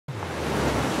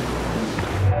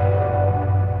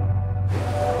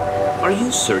Are you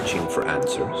searching for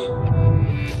answers?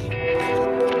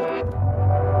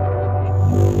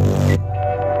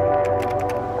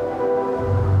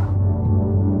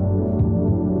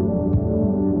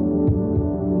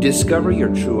 Discover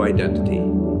your true identity.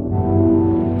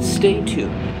 Stay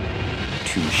tuned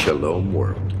to Shalom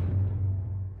World.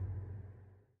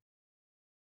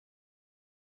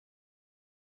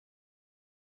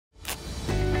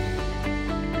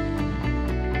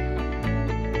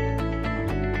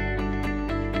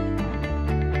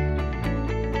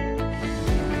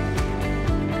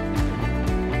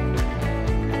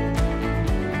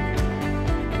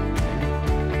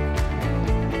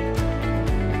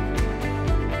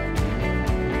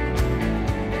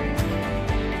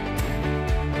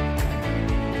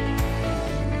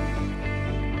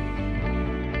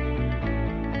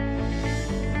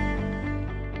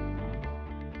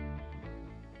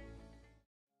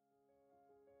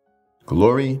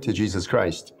 Glory to Jesus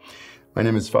Christ. My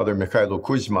name is Father Mykhailo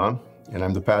Kuzma, and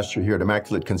I'm the pastor here at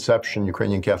Immaculate Conception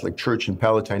Ukrainian Catholic Church in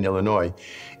Palatine, Illinois.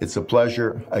 It's a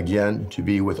pleasure again to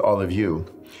be with all of you.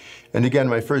 And again,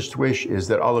 my first wish is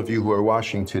that all of you who are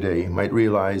watching today might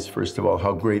realize, first of all,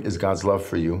 how great is God's love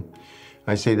for you.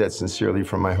 I say that sincerely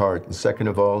from my heart. And second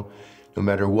of all, no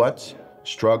matter what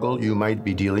struggle you might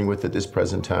be dealing with at this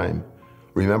present time,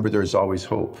 remember there is always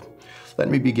hope. Let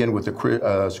me begin with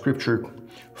a scripture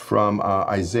from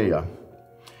Isaiah.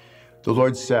 The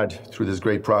Lord said through this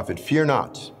great prophet, "Fear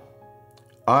not,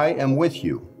 I am with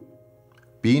you.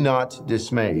 Be not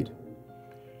dismayed.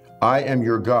 I am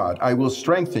your God. I will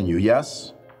strengthen you.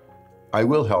 Yes, I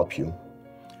will help you.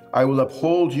 I will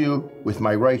uphold you with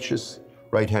my righteous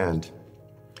right hand."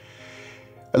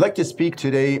 I'd like to speak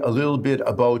today a little bit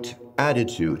about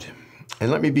attitude.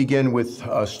 And let me begin with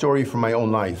a story from my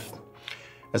own life.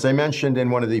 As I mentioned in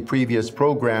one of the previous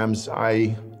programs,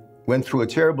 I went through a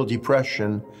terrible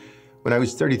depression when I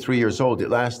was 33 years old. It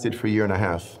lasted for a year and a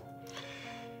half.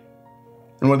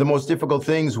 And one of the most difficult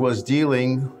things was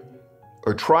dealing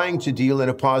or trying to deal in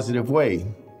a positive way.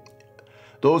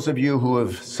 Those of you who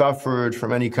have suffered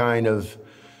from any kind of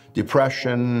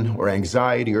depression or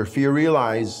anxiety or fear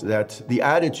realize that the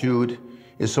attitude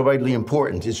is so vitally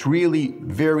important. It's really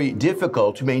very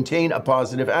difficult to maintain a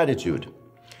positive attitude.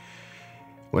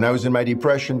 When I was in my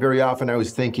depression, very often I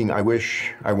was thinking, I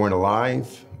wish I weren't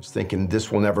alive. I was thinking,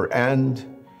 this will never end.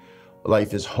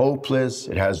 Life is hopeless.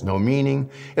 It has no meaning.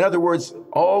 In other words,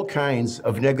 all kinds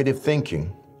of negative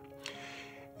thinking.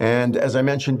 And as I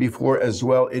mentioned before as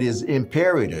well, it is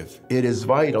imperative, it is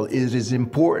vital, it is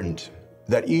important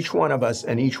that each one of us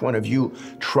and each one of you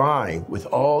try with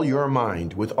all your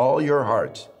mind, with all your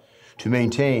heart, to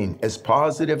maintain as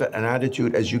positive an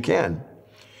attitude as you can.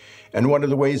 And one of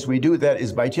the ways we do that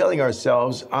is by telling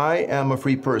ourselves, I am a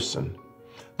free person.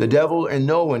 The devil and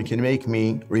no one can make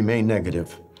me remain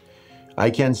negative. I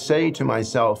can say to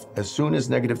myself, as soon as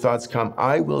negative thoughts come,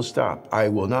 I will stop. I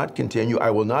will not continue.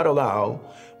 I will not allow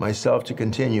myself to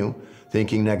continue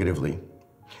thinking negatively.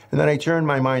 And then I turn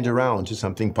my mind around to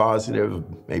something positive,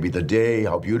 maybe the day,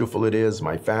 how beautiful it is,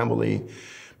 my family.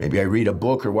 Maybe I read a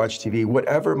book or watch TV,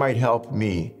 whatever might help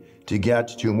me to get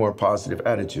to a more positive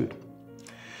attitude.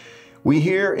 We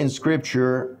hear in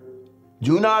Scripture,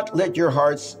 do not let your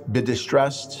hearts be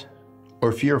distressed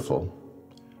or fearful.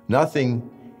 Nothing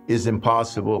is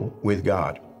impossible with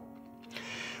God.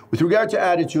 With regard to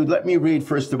attitude, let me read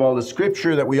first of all the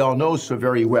scripture that we all know so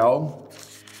very well.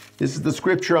 This is the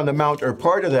scripture on the Mount, or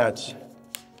part of that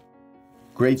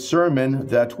great sermon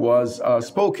that was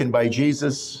spoken by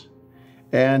Jesus.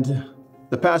 And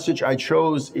the passage I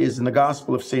chose is in the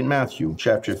Gospel of St. Matthew,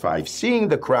 chapter 5. Seeing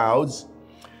the crowds,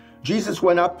 Jesus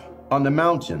went up on the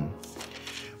mountain.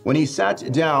 When he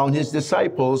sat down, his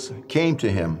disciples came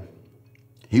to him.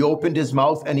 He opened his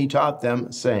mouth and he taught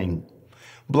them, saying,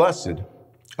 "Blessed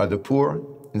are the poor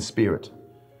in spirit.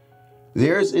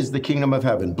 Theirs is the kingdom of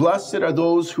heaven. Blessed are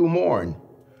those who mourn.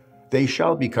 They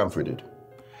shall be comforted.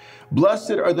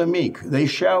 Blessed are the meek. They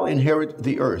shall inherit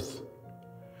the earth.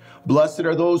 Blessed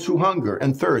are those who hunger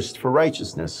and thirst for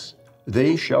righteousness.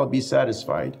 They shall be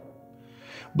satisfied.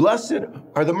 Blessed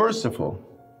are the merciful.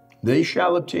 They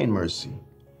shall obtain mercy.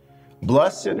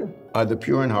 Blessed are the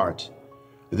pure in heart.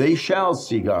 They shall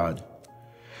see God.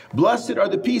 Blessed are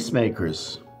the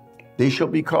peacemakers. They shall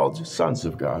be called sons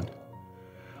of God.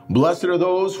 Blessed are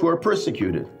those who are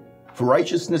persecuted for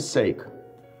righteousness' sake.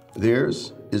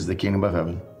 Theirs is the kingdom of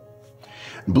heaven.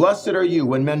 Blessed are you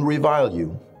when men revile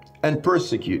you and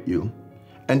persecute you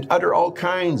and utter all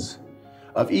kinds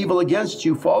of evil against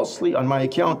you falsely on my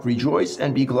account. Rejoice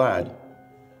and be glad.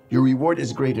 Your reward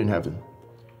is great in heaven.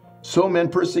 So men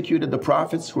persecuted the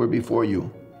prophets who were before you.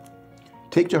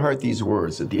 Take to heart these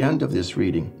words at the end of this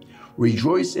reading.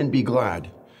 Rejoice and be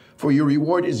glad, for your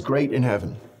reward is great in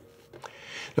heaven.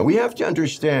 Now we have to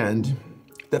understand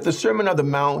that the Sermon on the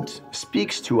Mount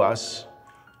speaks to us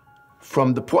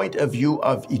from the point of view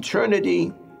of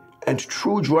eternity and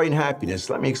true joy and happiness.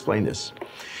 Let me explain this.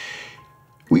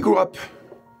 We grew up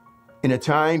in a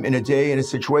time, in a day, in a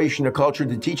situation, a culture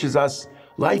that teaches us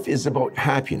life is about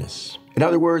happiness. In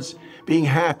other words, being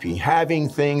happy, having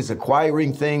things,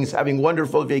 acquiring things, having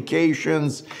wonderful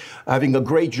vacations, having a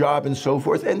great job and so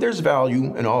forth. And there's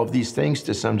value in all of these things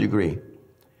to some degree.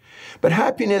 But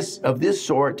happiness of this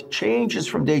sort changes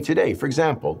from day to day. For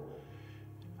example,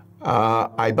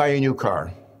 I buy a new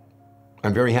car.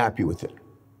 I'm very happy with it.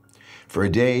 For a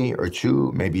day or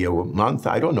two, maybe a month,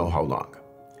 I don't know how long.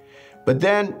 But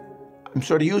then I'm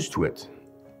sort of used to it.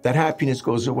 That happiness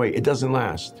goes away. It doesn't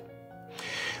last.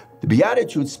 The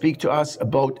Beatitudes speak to us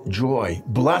about joy,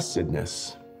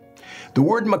 blessedness. The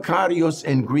word makarios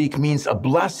in Greek means a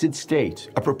blessed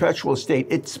state, a perpetual state.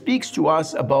 It speaks to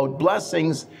us about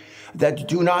blessings that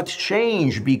do not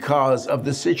change because of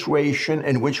the situation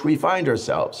in which we find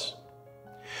ourselves.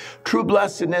 True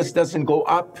blessedness doesn't go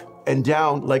up and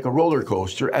down like a roller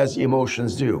coaster as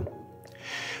emotions do.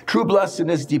 True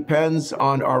blessedness depends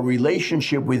on our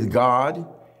relationship with God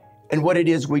and what it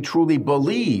is we truly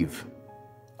believe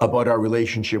about our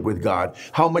relationship with God,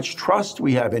 how much trust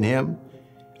we have in Him,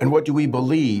 and what do we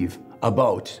believe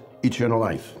about eternal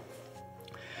life.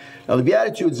 Now, the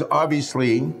Beatitudes,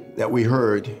 obviously, that we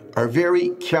heard, are very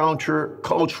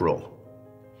countercultural.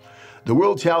 The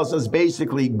world tells us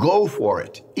basically, go for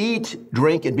it. Eat,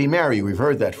 drink, and be merry. We've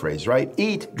heard that phrase, right?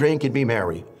 Eat, drink, and be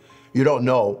merry. You don't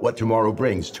know what tomorrow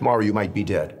brings. Tomorrow you might be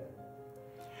dead.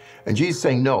 And Jesus is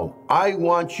saying, no, I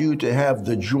want you to have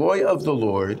the joy of the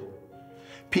Lord,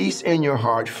 peace in your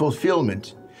heart,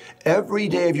 fulfillment every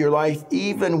day of your life,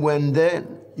 even when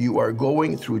then you are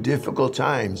going through difficult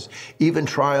times, even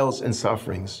trials and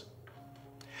sufferings.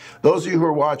 Those of you who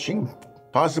are watching,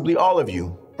 possibly all of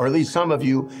you, or at least some of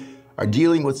you, are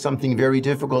dealing with something very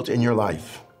difficult in your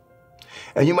life.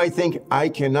 And you might think, I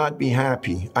cannot be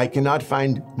happy. I cannot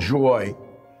find joy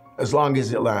as long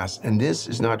as it lasts. And this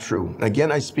is not true.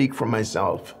 Again, I speak for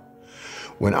myself.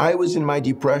 When I was in my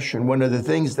depression, one of the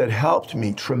things that helped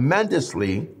me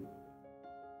tremendously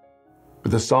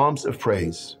were the Psalms of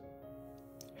praise.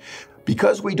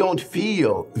 Because we don't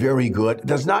feel very good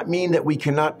does not mean that we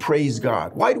cannot praise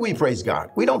God. Why do we praise God?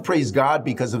 We don't praise God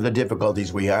because of the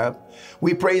difficulties we have.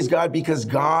 We praise God because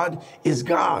God is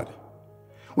God.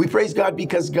 We praise God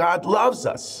because God loves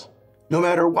us, no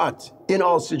matter what, in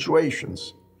all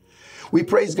situations. We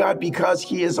praise God because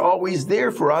He is always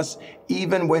there for us,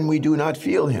 even when we do not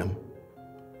feel Him.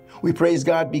 We praise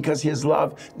God because His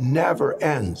love never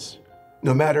ends.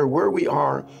 No matter where we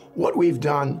are, what we've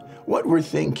done, what we're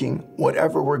thinking,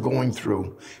 whatever we're going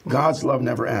through, God's love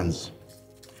never ends.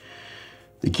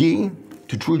 The key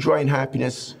to true joy and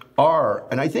happiness are,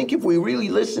 and I think if we really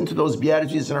listen to those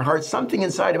Beatitudes in our hearts, something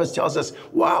inside of us tells us,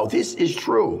 wow, this is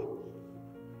true.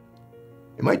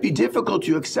 It might be difficult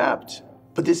to accept,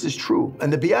 but this is true.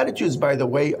 And the Beatitudes, by the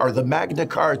way, are the Magna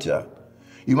Carta.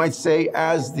 You might say,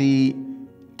 as the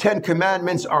 10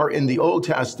 Commandments are in the Old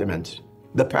Testament,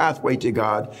 the pathway to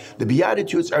God, the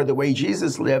Beatitudes are the way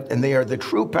Jesus lived, and they are the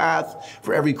true path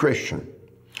for every Christian.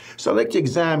 So I'd like to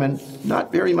examine,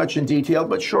 not very much in detail,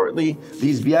 but shortly,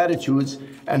 these Beatitudes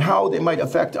and how they might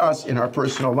affect us in our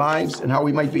personal lives and how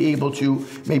we might be able to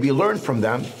maybe learn from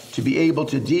them to be able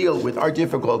to deal with our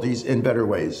difficulties in better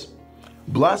ways.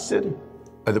 Blessed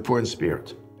are the poor in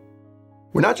spirit.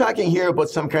 We're not talking here about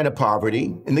some kind of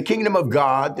poverty. In the kingdom of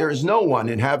God, there is no one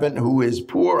in heaven who is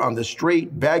poor on the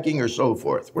street, begging or so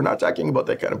forth. We're not talking about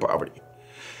that kind of poverty.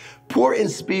 Poor in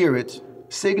spirit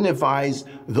signifies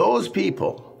those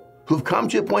people who've come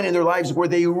to a point in their lives where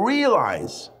they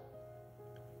realize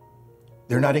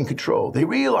they're not in control. They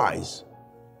realize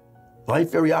life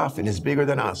very often is bigger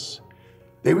than us.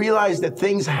 They realize that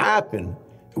things happen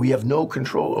that we have no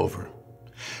control over.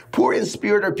 Poor in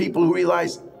spirit are people who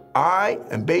realize I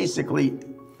am basically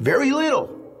very little.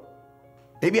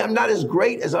 Maybe I'm not as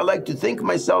great as I like to think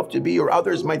myself to be, or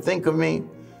others might think of me.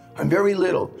 I'm very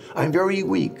little. I'm very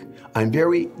weak. I'm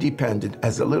very dependent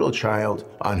as a little child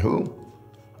on who?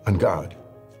 On God.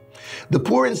 The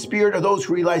poor in spirit are those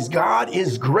who realize God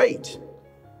is great.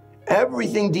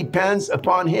 Everything depends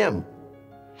upon Him.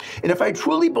 And if I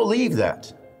truly believe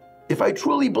that, if I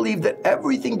truly believe that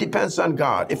everything depends on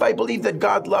God, if I believe that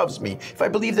God loves me, if I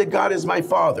believe that God is my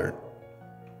Father,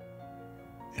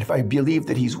 and if I believe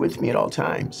that He's with me at all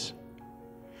times,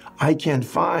 I can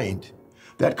find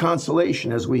that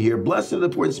consolation as we hear, blessed are the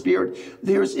poor in spirit,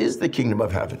 theirs is the kingdom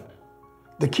of heaven.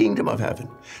 the kingdom of heaven.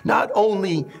 Not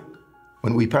only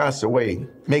when we pass away,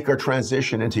 make our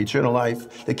transition into eternal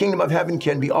life, the kingdom of heaven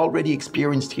can be already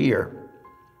experienced here.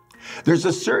 There's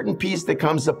a certain peace that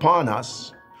comes upon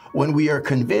us when we are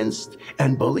convinced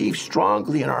and believe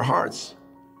strongly in our hearts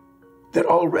that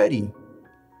already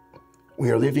we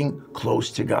are living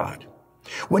close to God.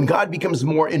 When God becomes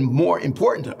more and more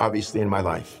important, obviously, in my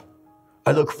life,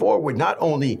 I look forward not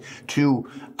only to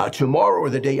tomorrow or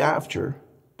the day after,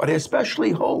 but I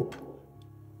especially hope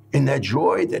in that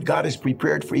joy that God has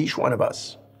prepared for each one of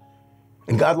us.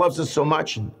 And God loves us so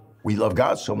much, and we love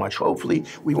God so much, hopefully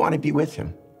we want to be with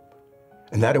him.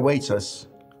 And that awaits us,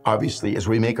 obviously, as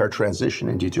we make our transition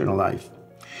into eternal life.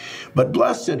 But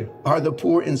blessed are the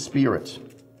poor in spirit.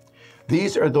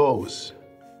 These are those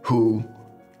who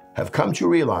have come to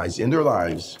realize in their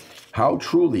lives how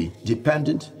truly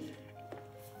dependent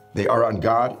they are on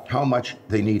God, how much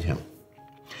they need him.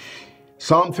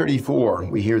 Psalm 34,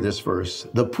 we hear this verse.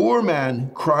 The poor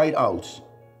man cried out.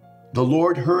 The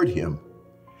Lord heard him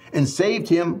and saved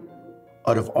him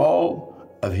out of all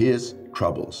of his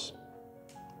troubles.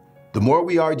 The more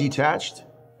we are detached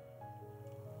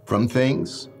from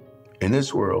things in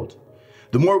this world,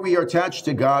 the more we are attached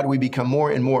to God, we become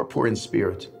more and more poor in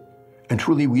spirit. And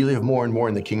truly, we live more and more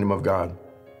in the kingdom of God.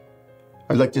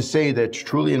 I'd like to say that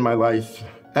truly in my life,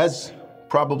 as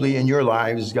probably in your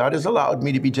lives, God has allowed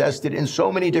me to be tested in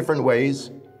so many different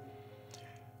ways.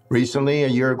 Recently, a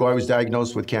year ago, I was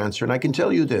diagnosed with cancer, and I can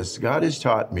tell you this, God has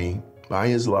taught me by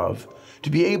his love to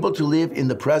be able to live in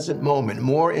the present moment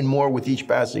more and more with each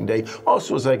passing day,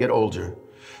 also as I get older,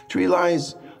 to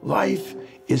realize life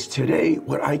is today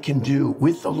what I can do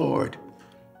with the Lord,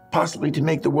 possibly to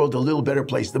make the world a little better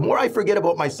place. The more I forget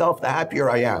about myself, the happier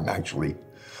I am, actually.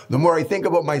 The more I think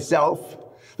about myself,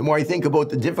 the more I think about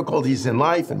the difficulties in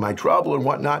life and my trouble and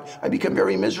whatnot, I become a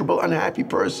very miserable, unhappy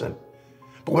person.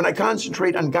 But when I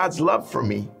concentrate on God's love for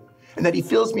me, and that he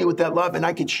fills me with that love, and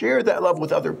I could share that love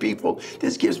with other people,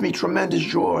 this gives me tremendous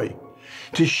joy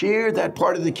to share that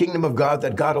part of the kingdom of God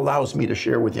that God allows me to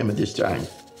share with him at this time.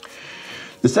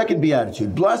 The second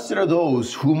beatitude, blessed are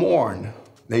those who mourn,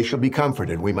 they shall be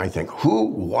comforted. We might think, who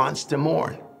wants to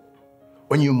mourn?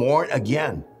 When you mourn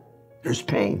again, there's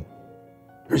pain,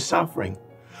 there's suffering,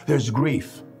 there's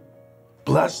grief.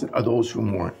 Blessed are those who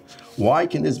mourn. Why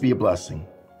can this be a blessing?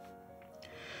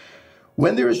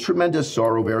 When there is tremendous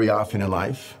sorrow very often in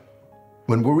life,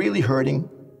 when we're really hurting,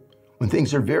 when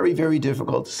things are very, very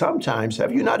difficult, sometimes,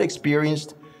 have you not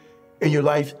experienced in your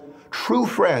life, true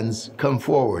friends come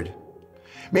forward?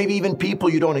 Maybe even people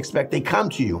you don't expect, they come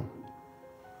to you.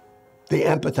 They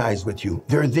empathize with you.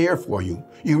 They're there for you.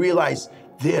 You realize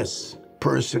this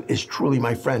person is truly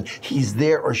my friend. He's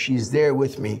there or she's there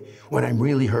with me when I'm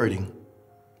really hurting.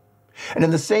 And in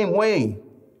the same way,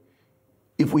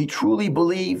 if we truly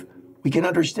believe, we can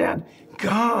understand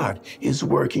God is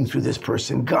working through this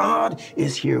person. God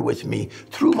is here with me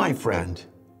through my friend,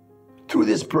 through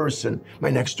this person,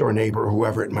 my next door neighbor, or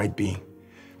whoever it might be.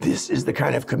 This is the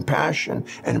kind of compassion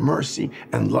and mercy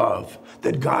and love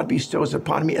that God bestows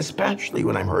upon me, especially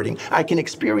when I'm hurting. I can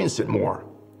experience it more.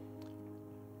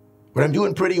 When I'm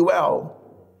doing pretty well,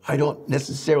 I don't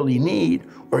necessarily need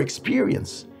or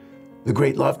experience the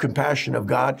great love, compassion of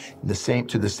God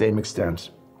to the same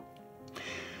extent.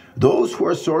 Those who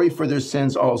are sorry for their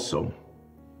sins also.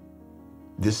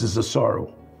 This is a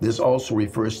sorrow. This also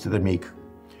refers to the meek.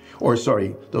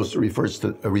 Refers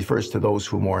to those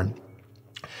who mourn.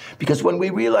 Because when we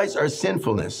realize our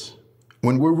sinfulness,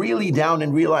 when we're really down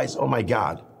and realize, oh my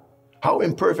God, how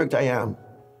imperfect I am,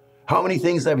 how many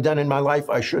things I've done in my life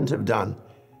I shouldn't have done,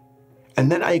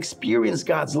 and then I experience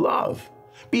God's love,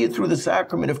 be it through the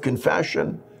sacrament of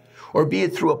confession, or be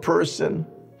it through a person,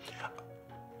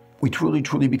 we truly,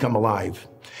 truly become alive.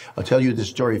 I'll tell you this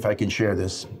story if I can share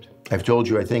this. I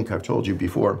think I've told you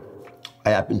before, I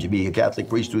happen to be a Catholic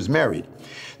priest who's married.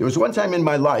 There was one time in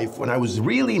my life when I was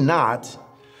really not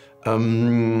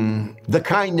the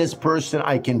kindest person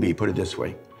I can be, put it this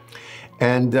way.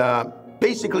 And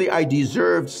basically I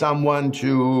deserved someone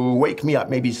to wake me up,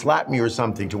 maybe slap me or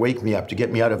something to wake me up, to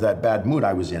get me out of that bad mood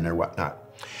I was in or whatnot.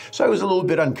 So I was a little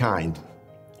bit unkind,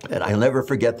 and I'll never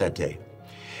forget that day.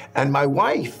 And my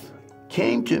wife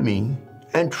came to me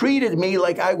and treated me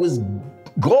like I was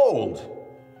gold.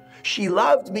 She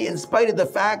loved me in spite of the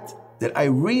fact that I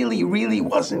really, really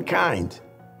wasn't kind.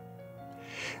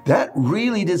 That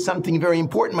really did something very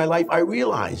important in my life. I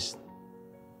realized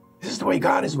this is the way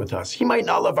God is with us. He might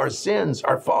not love our sins,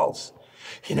 our faults.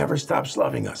 He never stops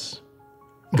loving us.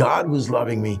 God was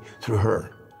loving me through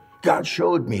her. God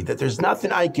showed me that there's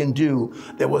nothing I can do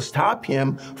that will stop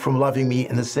him from loving me,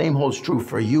 and the same holds true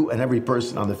for you and every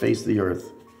person on the face of the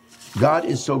earth. God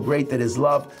is so great that his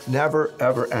love never,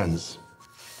 ever ends.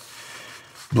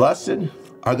 Blessed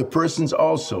are the persons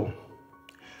also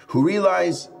who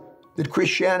realize that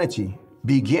Christianity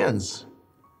begins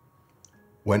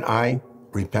when I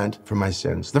repent from my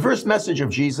sins. The first message of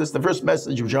Jesus, the first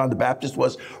message of John the Baptist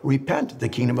was, repent, the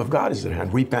kingdom of God is at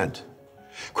hand, repent.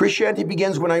 Christianity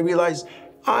begins when I realize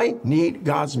I need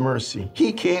God's mercy.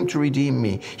 He came to redeem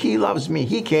me. He loves me.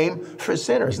 He came for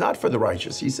sinners, not for the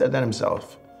righteous. He said that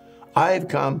himself. I have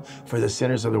come for the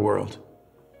sinners of the world.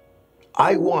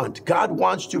 God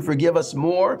wants to forgive us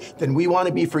more than we want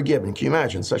to be forgiven. Can you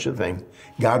imagine such a thing?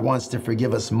 God wants to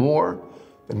forgive us more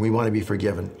than we want to be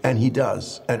forgiven. And he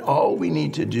does. And all we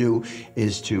need to do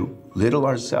is to little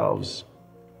ourselves,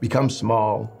 become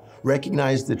small,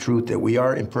 recognize the truth that we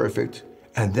are imperfect,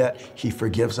 and that he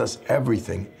forgives us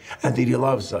everything, and that he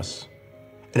loves us.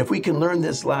 And if we can learn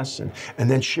this lesson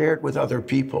and then share it with other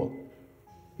people,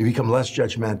 we become less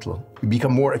judgmental. We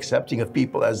become more accepting of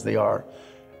people as they are.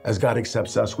 As God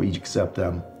accepts us, we accept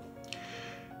them.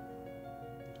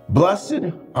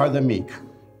 Blessed are the meek.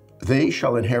 They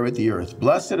shall inherit the earth.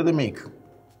 Blessed are the meek. There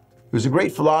was a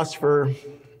great philosopher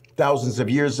thousands of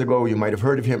years ago. You might have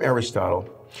heard of him,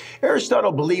 Aristotle.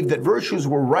 Aristotle believed that virtues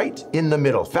were right in the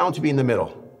middle, found to be in the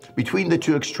middle, between the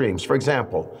two extremes. For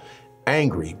example,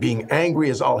 angry, being angry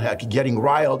as all heck, getting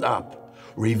riled up,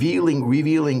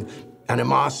 revealing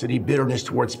animosity, bitterness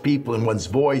towards people in one's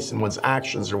voice and one's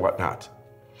actions or whatnot.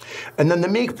 And then the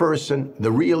meek person,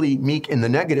 the really meek in the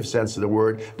negative sense of the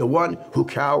word, the one who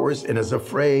cowers and is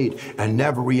afraid and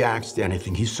never reacts to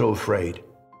anything. He's so afraid.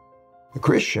 The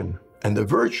Christian and the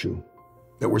virtue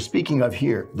that we're speaking of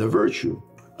here, the virtue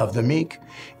of the meek,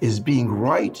 is being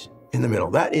right in the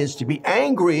middle. That is to be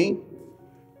angry,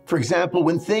 for example,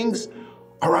 when things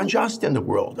are unjust in the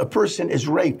world. A person is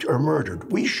raped or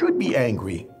murdered. We should be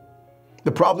angry.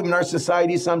 The problem in our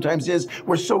society sometimes is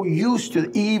we're so used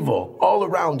to evil all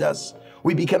around us,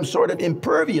 we become sort of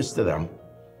impervious to them.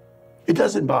 It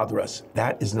doesn't bother us.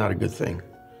 That is not a good thing.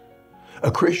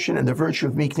 A Christian and the virtue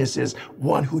of meekness is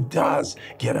one who does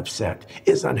get upset,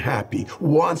 is unhappy,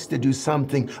 wants to do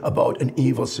something about an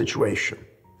evil situation.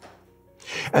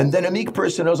 And then a meek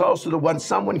person is also the one,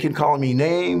 someone can call me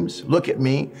names, look at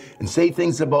me, and say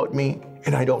things about me,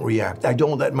 and I don't react. I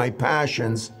don't let my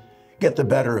passions get the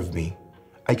better of me.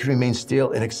 I can remain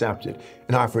still and accept it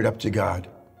and offer it up to God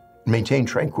and maintain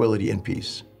tranquility and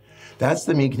peace. That's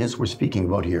the meekness we're speaking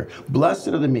about here. Blessed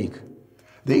are the meek.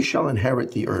 They shall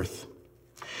inherit the earth.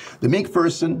 The meek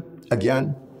person,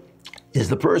 again, is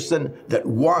the person that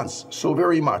wants so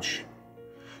very much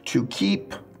to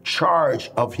keep charge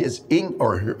of his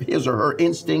or her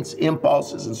instincts,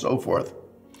 impulses, and so forth.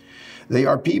 They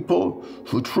are people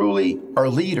who truly are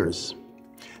leaders.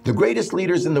 The greatest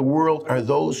leaders in the world are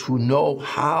those who know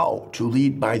how to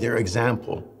lead by their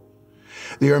example.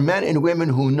 They are men and women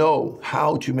who know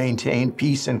how to maintain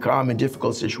peace and calm in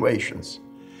difficult situations.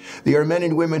 They are men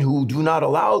and women who do not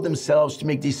allow themselves to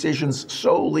make decisions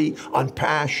solely on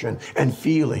passion and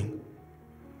feeling.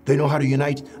 They know how to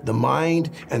unite the mind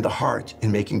and the heart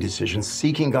in making decisions,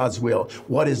 seeking God's will.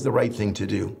 What is the right thing to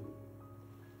do?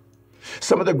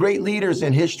 Some of the great leaders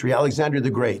in history, Alexander the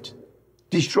Great,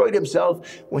 destroyed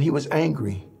himself when he was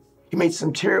angry. He made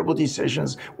some terrible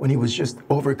decisions when he was just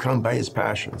overcome by his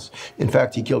passions. In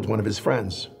fact, he killed one of his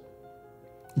friends.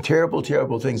 Terrible,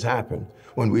 terrible things happen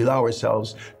when we allow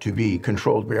ourselves to be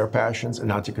controlled by our passions and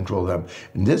not to control them.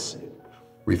 And this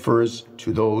refers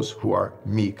to those who are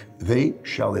meek. They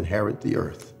shall inherit the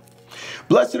earth.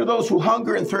 Blessed are those who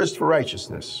hunger and thirst for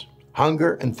righteousness.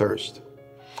 Hunger and thirst.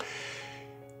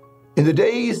 In the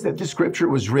days that this scripture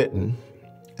was written,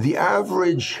 the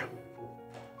average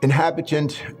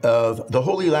inhabitant of the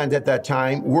Holy Land at that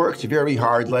time worked very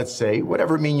hard, let's say,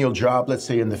 whatever menial job, let's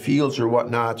say in the fields or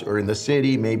whatnot, or in the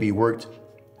city, maybe worked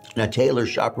in a tailor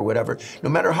shop or whatever. No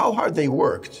matter how hard they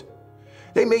worked,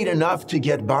 they made enough to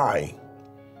get by.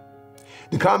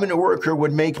 The common worker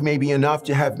would make maybe enough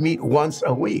to have meat once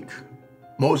a week.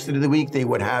 Most of the week they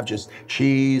would have just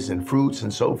cheese and fruits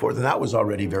and so forth, and that was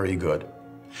already very good.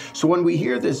 So when we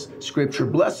hear this scripture,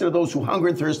 blessed are those who hunger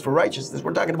and thirst for righteousness,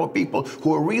 we're talking about people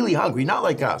who are really hungry, not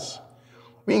like us.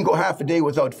 We can go half a day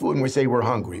without food and we say we're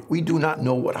hungry. We do not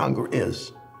know what hunger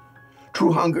is.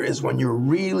 True hunger is when you're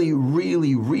really,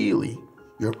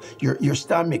 your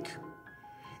stomach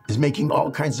is making all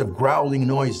kinds of growling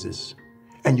noises,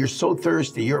 and you're so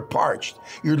thirsty, you're parched.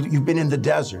 You've been in the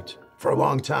desert for a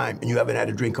long time and you haven't had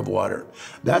a drink of water.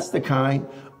 That's the kind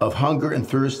of hunger and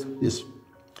thirst this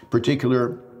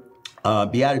particular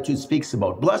Beatitude speaks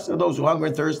about. Blessed are those who hunger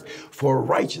and thirst for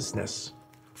righteousness,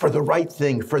 for the right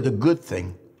thing, for the good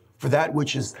thing, for that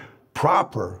which is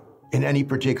proper in any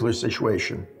particular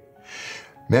situation.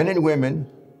 Men and women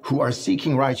who are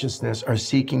seeking righteousness are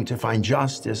seeking to find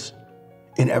justice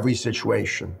in every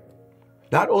situation,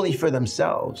 not only for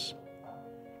themselves,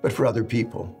 but for other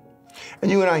people.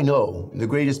 And you and I know the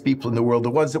greatest people in the world, the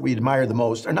ones that we admire the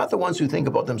most, are not the ones who think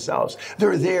about themselves.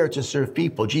 They're there to serve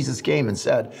people. Jesus came and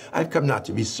said, I've come not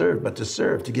to be served, but to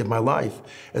serve, to give my life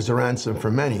as a ransom for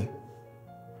many.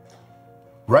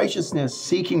 Righteousness,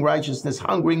 seeking righteousness,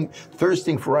 hungering,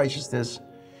 thirsting for righteousness,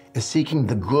 is seeking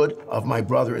the good of my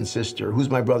brother and sister. Who's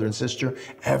my brother and sister?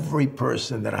 Every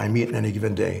person that I meet in any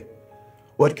given day.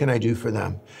 What can I do for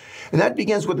them? And that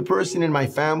begins with the person in my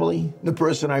family, the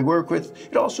person I work with.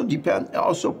 It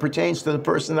also pertains to the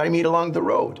person that I meet along the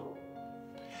road.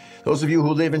 Those of you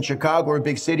who live in Chicago or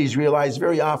big cities realize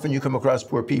very often you come across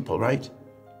poor people, right?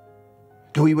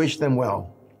 Do we wish them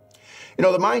well? You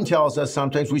know, the mind tells us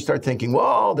sometimes, we start thinking,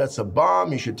 well, that's a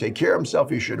bum, he should take care of himself,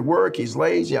 he should work, he's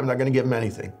lazy, I'm not going to give him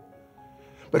anything.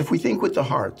 But if we think with the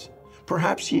heart,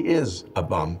 perhaps he is a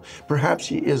bum, perhaps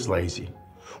he is lazy.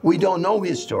 We don't know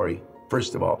his story,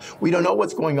 first of all. We don't know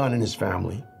what's going on in his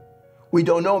family. We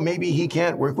don't know, maybe he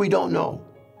can't work, we don't know.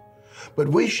 But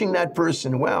wishing that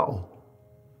person well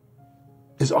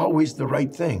is always the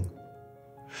right thing.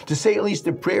 To say at least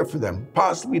a prayer for them,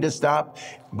 possibly to stop,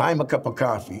 buy them a cup of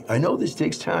coffee. I know this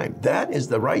takes time. That is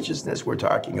the righteousness we're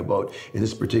talking about in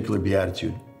this particular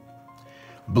beatitude.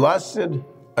 Blessed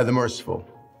are the merciful.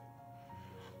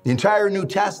 The entire New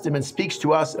Testament speaks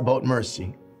to us about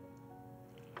mercy.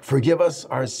 Forgive us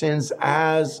our sins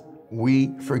as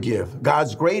we forgive.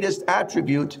 God's greatest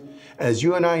attribute, as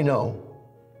you and I know,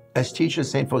 as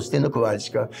teaches St. Faustina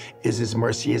Kowalska, is his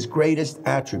mercy, his greatest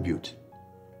attribute.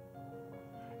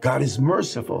 God is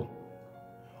merciful,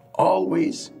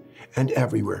 always and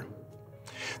everywhere.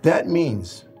 That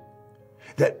means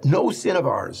that no sin of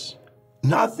ours,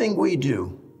 nothing we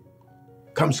do,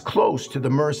 comes close to the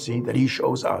mercy that he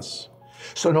shows us.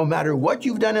 So no matter what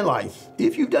you've done in life,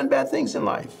 if you've done bad things in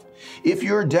life, if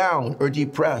you're down or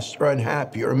depressed or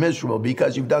unhappy or miserable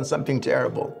because you've done something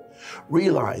terrible,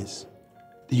 realize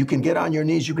that you can get on your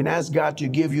knees, you can ask God to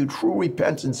give you true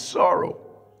repentance, sorrow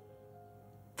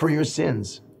for your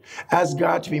sins. Ask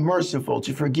God to be merciful,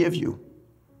 to forgive you.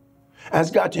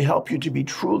 Ask God to help you to be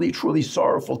truly, truly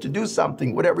sorrowful, to do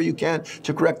something, whatever you can,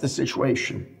 to correct the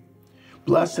situation.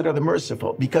 Blessed are the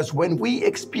merciful, because when we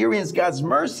experience God's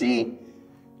mercy,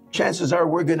 chances are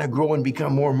we're going to grow and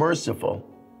become more merciful.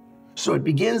 So it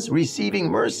begins receiving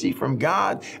mercy from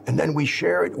God, and then we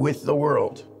share it with the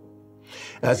world.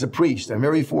 As a priest, I'm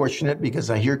very fortunate because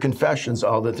I hear confessions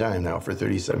all the time now for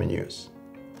 37 years.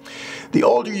 The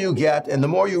older you get and the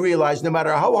more you realize no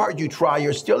matter how hard you try,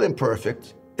 you're still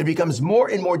imperfect, it becomes more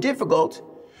and more difficult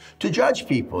to judge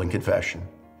people in confession.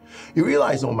 You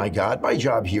realize, oh my God, my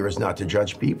job here is not to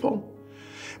judge people.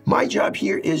 My job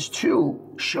here is to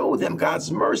show them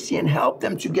God's mercy and help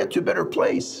them to get to a better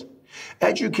place.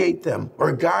 Educate them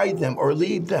or guide them or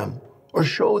lead them or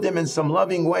show them in some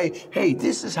loving way, hey,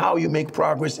 this is how you make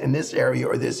progress in this area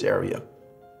or this area.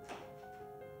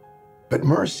 But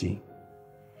mercy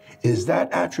is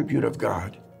that attribute of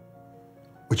God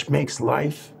which makes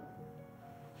life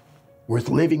worth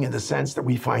living in the sense that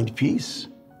we find peace,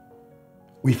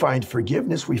 we find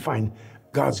forgiveness, we find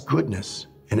God's goodness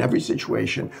in every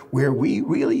situation where we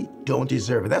really don't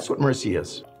deserve it. That's what mercy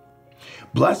is.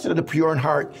 Blessed are the pure in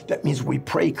heart. That means we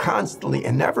pray constantly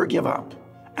and never give up,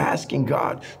 asking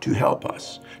God to help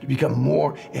us to become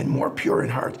more and more pure in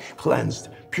heart, cleansed,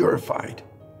 purified,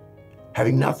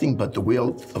 having nothing but the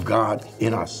will of God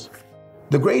in us.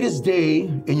 The greatest day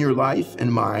in your life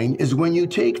and mine is when you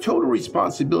take total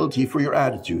responsibility for your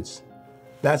attitudes.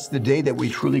 That's the day that we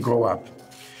truly grow up.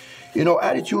 You know,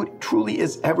 attitude truly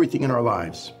is everything in our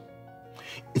lives.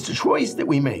 It's a choice that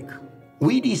we make.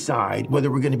 We decide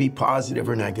whether we're going to be positive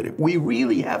or negative. We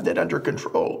really have that under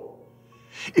control.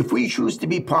 If we choose to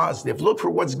be positive, look for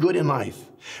what's good in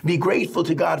life, be grateful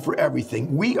to God for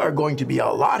everything, we are going to be a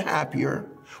lot happier.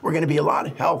 We're going to be a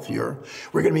lot healthier.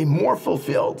 We're going to be more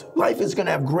fulfilled. Life is going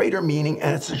to have greater meaning,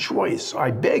 and it's a choice. So I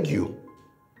beg you,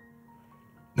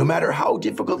 no matter how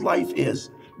difficult life is,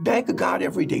 beg God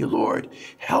every day, Lord,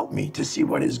 help me to see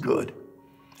what is good.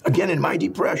 Again, in my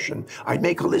depression, I'd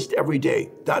make a list every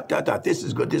day. ... This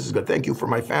is good. This is good. Thank you for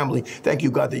my family. Thank you,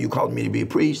 God, that you called me to be a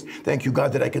priest. Thank you,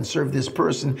 God, that I can serve this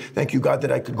person. Thank you, God,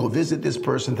 that I could go visit this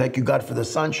person. Thank you, God, for the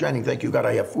sun shining. Thank you, God,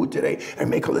 I have food today. And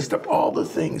make a list of all the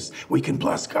things we can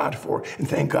bless God for and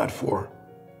thank God for.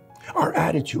 Our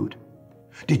attitude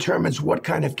determines what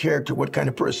kind of character, what kind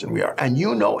of person we are. And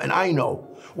you know, and I know,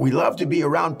 we love to be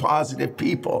around positive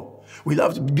people. We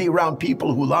love to be around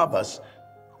people who love us,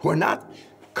 who are not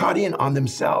caught in on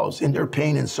themselves, in their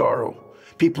pain and sorrow.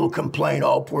 People who complain,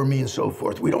 oh, poor me, and so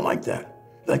forth. We don't like that.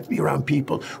 We like to be around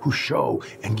people who show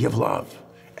and give love.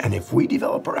 And if we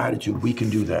develop our attitude, we can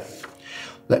do that.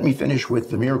 Let me finish with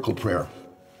the miracle prayer.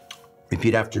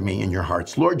 Repeat after me in your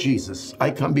hearts. Lord Jesus,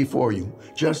 I come before you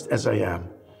just as I am.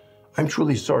 I'm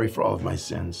truly sorry for all of my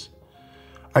sins.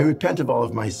 I repent of all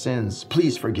of my sins.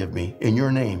 Please forgive me. In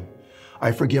your name,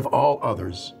 I forgive all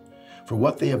others for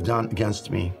what they have done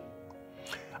against me.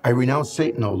 I renounce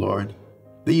Satan, O Lord,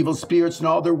 the evil spirits and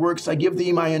all their works. I give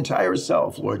thee my entire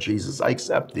self, Lord Jesus. I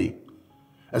accept thee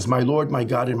as my Lord, my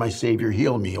God, and my Savior.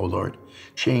 Heal me, O Lord.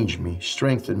 Change me,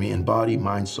 strengthen me in body,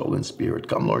 mind, soul, and spirit.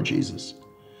 Come, Lord Jesus.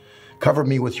 Cover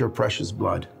me with your precious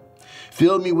blood.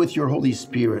 Fill me with your Holy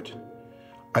Spirit.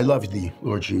 I love thee,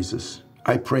 Lord Jesus.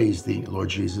 I praise thee, Lord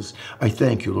Jesus. I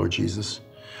thank you, Lord Jesus.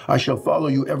 I shall follow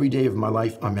you every day of my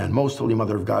life. Amen. Most Holy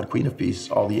Mother of God, Queen of Peace,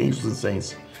 all the angels and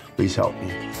saints, please help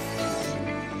me.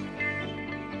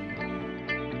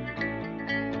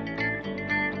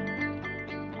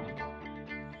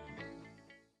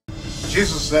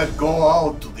 Jesus said, go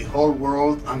out to the whole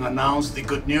world and announce the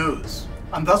good news.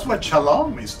 And that's what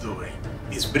Shalom is doing.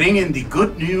 It's bringing the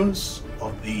good news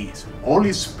of the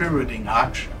Holy Spirit in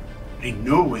action,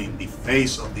 renewing the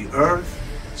face of the earth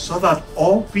so that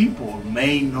all people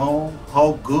may know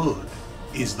how good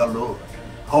is the Lord,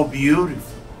 how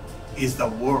beautiful is the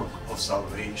work of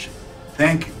salvation.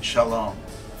 Thank you, Shalom,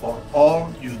 for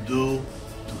all you do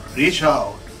to reach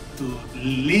out, to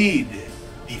lead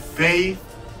the faith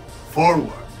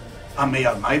forward. And may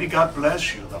Almighty God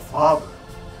bless you, the Father,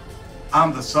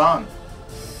 and the Son,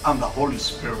 and the Holy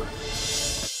Spirit.